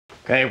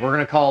Okay, we're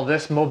gonna call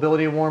this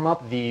mobility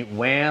warm-up the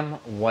wham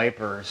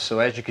wipers. So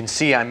as you can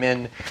see, I'm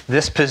in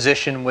this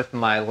position with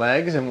my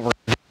legs, and we're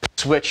gonna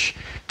switch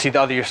to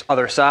the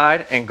other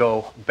side and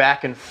go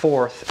back and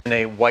forth in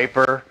a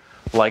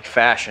wiper-like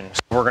fashion.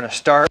 So we're gonna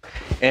start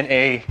in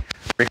a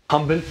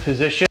recumbent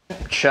position,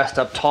 chest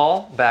up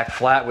tall, back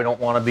flat. We don't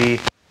wanna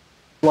be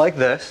like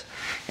this.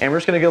 And we're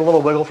just gonna get a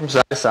little wiggle from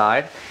side to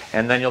side,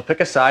 and then you'll pick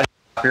a side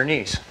and drop your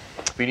knees.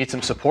 If you need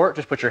some support,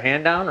 just put your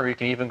hand down, or you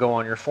can even go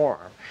on your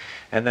forearm.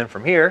 And then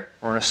from here,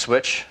 we're going to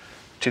switch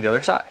to the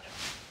other side.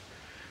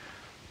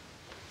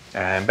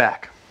 And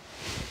back.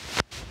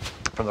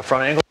 From the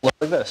front angle, look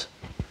like this.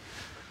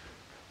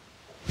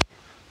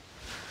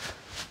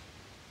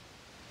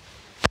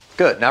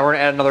 Good. Now we're going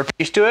to add another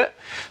piece to it.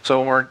 So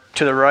when we're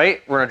to the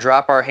right, we're going to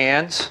drop our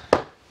hands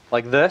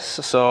like this.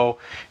 So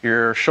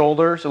your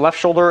shoulders, left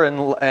shoulder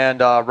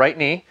and right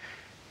knee,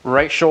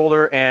 right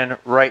shoulder and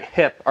right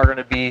hip are going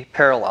to be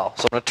parallel.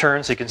 So I'm going to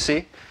turn so you can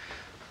see.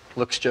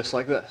 Looks just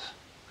like this.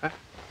 Okay.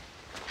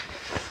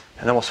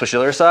 And then we'll switch to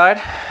the other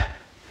side,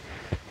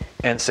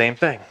 and same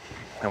thing.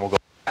 And we'll go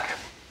back,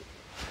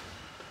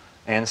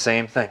 and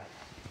same thing.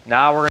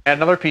 Now we're going to add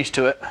another piece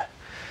to it.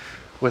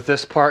 With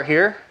this part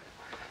here,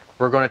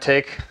 we're going to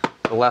take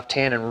the left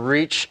hand and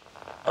reach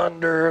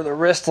under the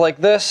wrist like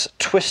this,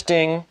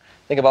 twisting.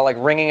 Think about like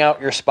wringing out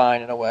your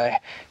spine in a way.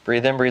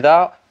 Breathe in, breathe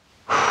out,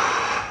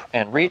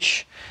 and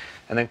reach,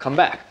 and then come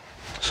back.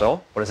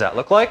 So what does that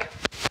look like?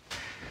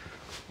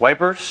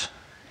 Wipers,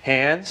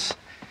 hands,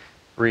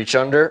 reach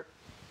under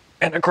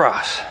and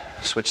across.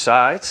 Switch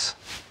sides,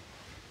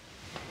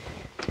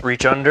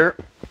 reach under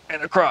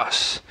and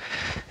across.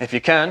 If you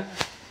can,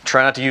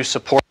 try not to use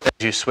support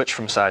as you switch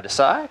from side to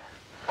side.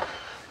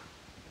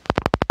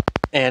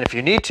 And if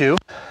you need to,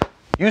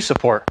 use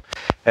support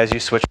as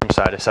you switch from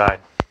side to side,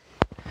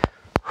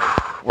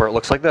 where it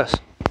looks like this.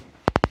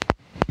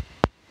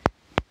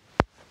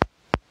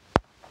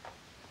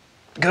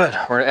 Good.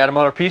 We're going to add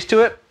another piece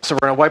to it. So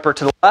we're going to wiper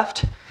to the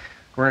left.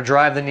 We're going to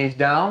drive the knees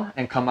down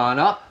and come on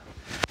up,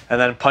 and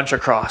then punch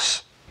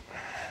across.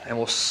 And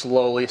we'll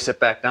slowly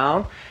sit back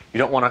down. You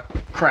don't want to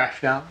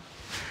crash down.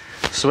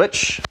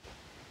 Switch,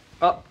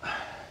 up,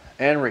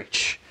 and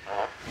reach.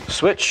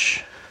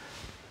 Switch,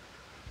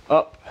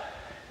 up,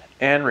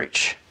 and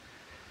reach.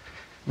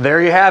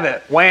 There you have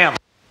it. Wham!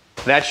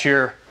 That's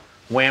your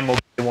wham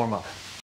mobility warm-up.